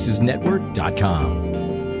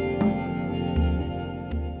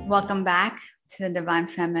InspiredChoicesNetwork.com. Welcome back to the Divine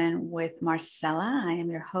Feminine with Marcella. I am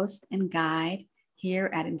your host and guide here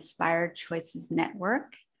at Inspired Choices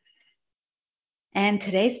Network. And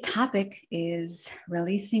today's topic is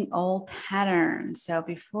releasing old patterns. So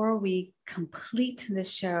before we complete the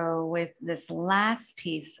show with this last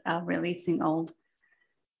piece of releasing old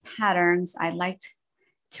patterns, I'd like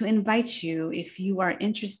to invite you, if you are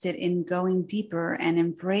interested in going deeper and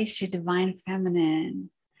embrace your divine feminine,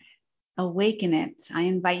 awaken it, I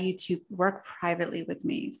invite you to work privately with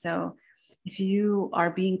me. So if you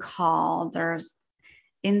are being called or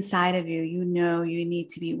inside of you, you know you need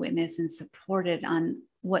to be witnessed and supported on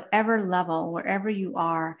whatever level, wherever you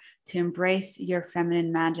are, to embrace your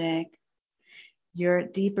feminine magic, your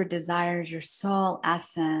deeper desires, your soul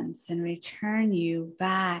essence, and return you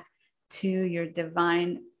back to your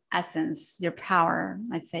divine essence, your power,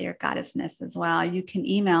 I'd say your goddessness as well. You can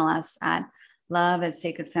email us at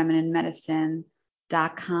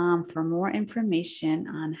love@sacredfemininemedicine.com for more information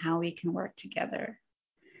on how we can work together.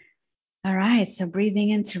 All right, so breathing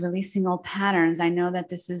into releasing old patterns. I know that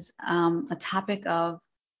this is a topic of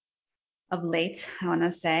late, I want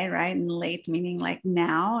to say, right? And late meaning like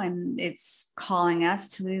now, and it's calling us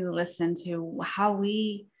to really listen to how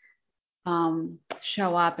we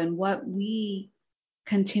show up and what we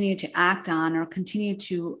continue to act on or continue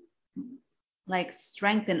to like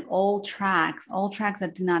strengthen old tracks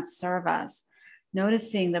that do not serve us.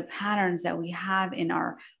 Noticing the patterns that we have in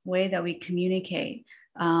our way that we communicate.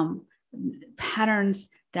 Patterns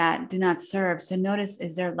that do not serve. So notice,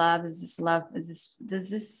 is there love? Is this love? Does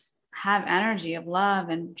this have energy of love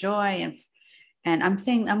and joy? And I'm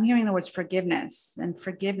hearing the words forgiveness.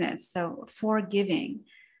 So forgiving.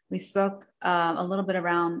 We spoke a little bit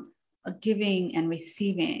around giving and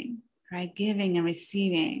receiving, right? Giving and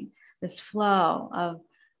receiving, this flow of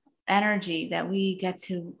energy that we get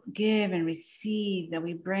to give and receive, that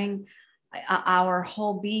we bring our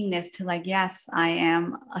whole beingness to, like, yes, I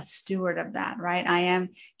am a steward of that, right? I am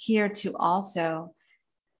here to also,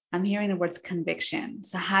 I'm hearing the words conviction.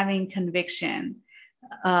 So having conviction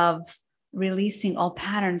of releasing old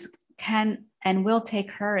patterns can and will take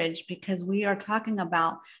courage, because we are talking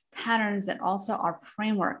about patterns that also are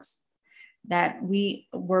frameworks that we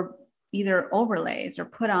were either overlays or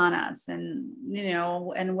put on us, and, you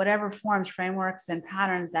know, in whatever forms, frameworks and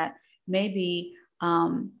patterns that may be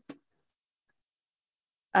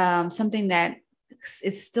something that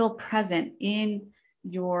is still present in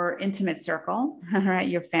your intimate circle, right?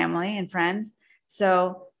 Your family and friends.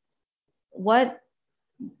 So what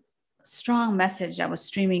strong message that was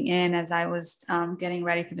streaming in as I was getting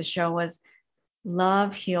ready for the show was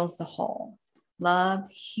Love heals the whole. Love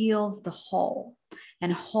heals the whole.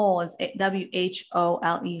 And whole is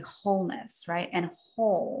WHOLE, wholeness, right? And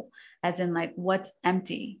whole as in like what's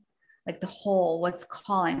empty, like the whole, what's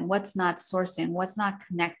calling, what's not sourcing, what's not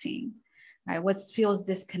connecting, right? What feels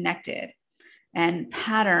disconnected, and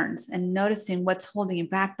patterns, and noticing what's holding you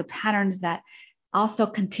back, the patterns that also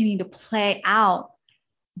continue to play out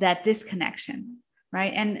that disconnection,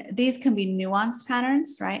 right? And these can be nuanced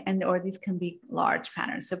patterns, right? And or these can be large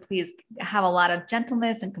patterns. So please have a lot of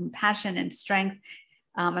gentleness and compassion and strength.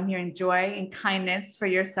 I'm hearing joy and kindness for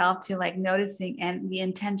yourself to like noticing and the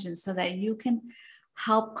intention so that you can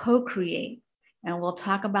help co-create. And we'll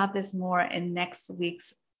talk about this more in next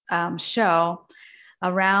week's show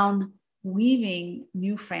around weaving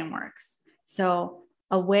new frameworks. So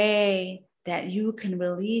a way that you can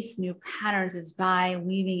release new patterns is by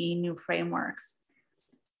weaving in new frameworks,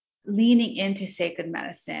 leaning into sacred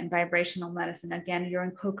medicine, vibrational medicine. Again, you're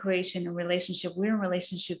in co-creation and relationship. We're in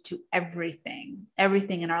relationship to everything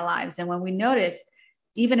in our lives. And when we notice,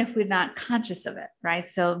 even if we're not conscious of it, right?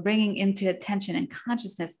 So bringing into attention and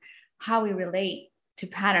consciousness how we relate to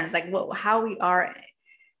patterns, like how we are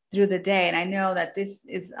through the day. And I know that this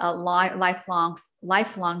is a lifelong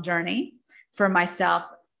journey for myself,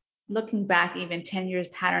 looking back even 10 years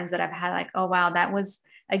patterns that I've had, like, oh, wow, that was,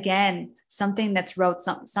 again, something that's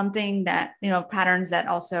something that, patterns that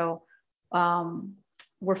also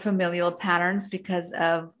were familial patterns because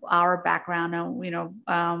of our background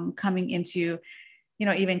and, coming into,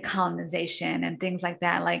 even colonization and things like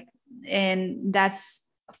that. Like, and that's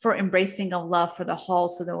for embracing of love for the whole,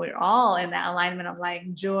 so that we're all in that alignment of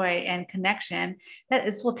like joy and connection, that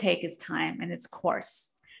this will take its time and its course,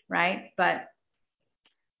 right? But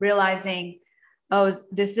realizing, oh,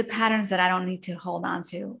 this is the patterns that I don't need to hold on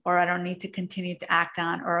to, or I don't need to continue to act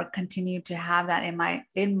on, or continue to have that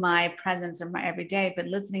in my presence or my everyday, but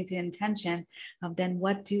listening to the intention of then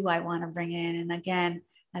what do I want to bring in? And again,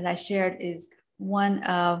 as I shared, is one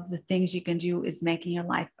of the things you can do is making your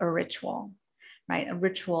life a ritual, right? A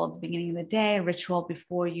ritual at the beginning of the day, a ritual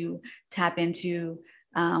before you tap into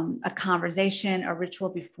a conversation, a ritual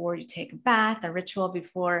before you take a bath, a ritual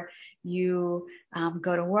before you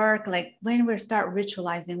go to work. Like when we start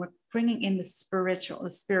ritualizing, we're bringing in the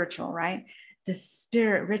spiritual, right? The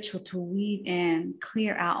spirit ritual to weave in,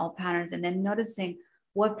 clear out all patterns, and then noticing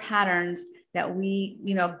what patterns that we,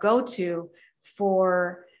 go to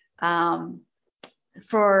for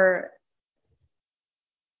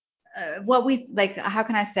what we like, how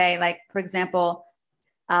can I say, like, for example,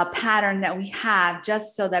 a pattern that we have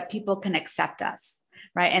just so that people can accept us,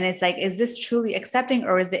 right? And it's like, is this truly accepting,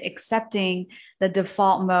 or is it accepting the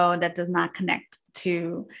default mode that does not connect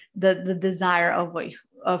to the desire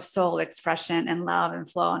of soul expression and love and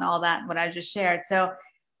flow and all that, what I just shared? So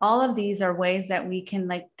all of these are ways that we can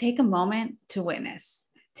like take a moment to witness,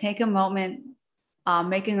 take a moment,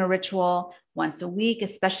 making a ritual once a week,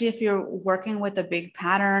 especially if you're working with a big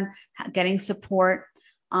pattern, getting support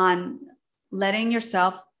on letting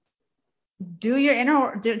yourself do your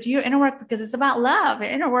inner work, because it's about love,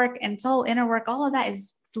 inner work and soul inner work. All of that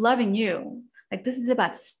is loving you. Like, this is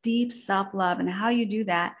about steep self-love, and how you do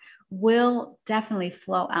that will definitely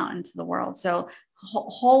flow out into the world. So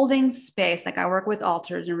holding space, like I work with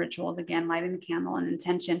altars and rituals, again, lighting the candle and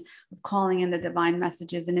intention of calling in the divine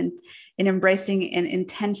messages, and in embracing an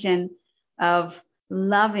intention of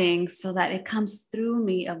loving so that it comes through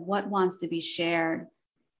me of what wants to be shared.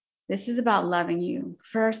 This is about loving you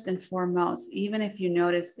first and foremost, even if you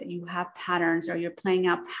notice that you have patterns or you're playing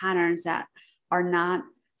out patterns that are not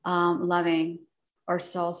loving or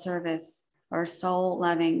soul service or soul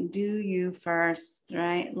loving. Do you first,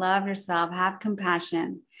 right? Love yourself, have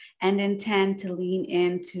compassion, and intend to lean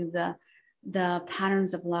into the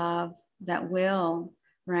patterns of love that will,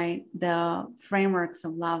 right? The frameworks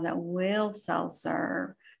of love that will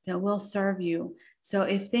self-serve, that will serve you. So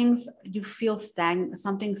if you feel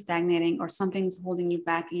something's stagnating or something's holding you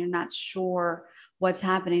back and you're not sure what's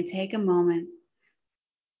happening, take a moment,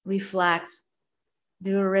 reflect,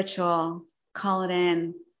 do a ritual, call it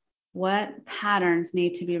in. What patterns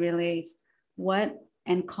need to be released?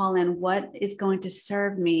 And call in what is going to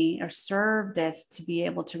serve me or serve this to be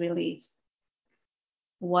able to release?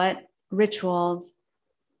 What rituals,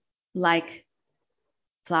 like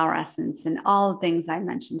flower essence and all the things I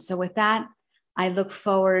mentioned. So with that, I look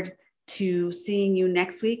forward to seeing you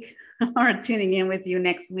next week or tuning in with you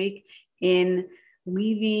next week in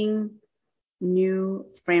Weaving New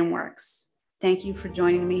Frameworks. Thank you for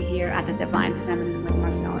joining me here at the Divine Feminine with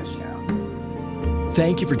Marcella show.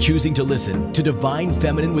 Thank you for choosing to listen to Divine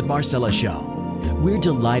Feminine with Marcella show. We're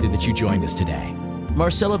delighted that you joined us today.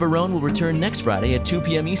 Marcella Verone will return next Friday at 2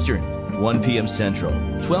 p.m. Eastern, 1 p.m. Central,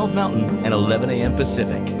 12 Mountain, and 11 a.m.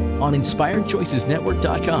 Pacific on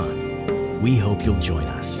InspiredChoicesNetwork.com. We hope you'll join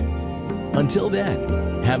us. Until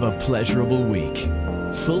then, have a pleasurable week,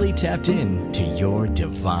 fully tapped in to your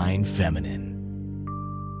divine feminine.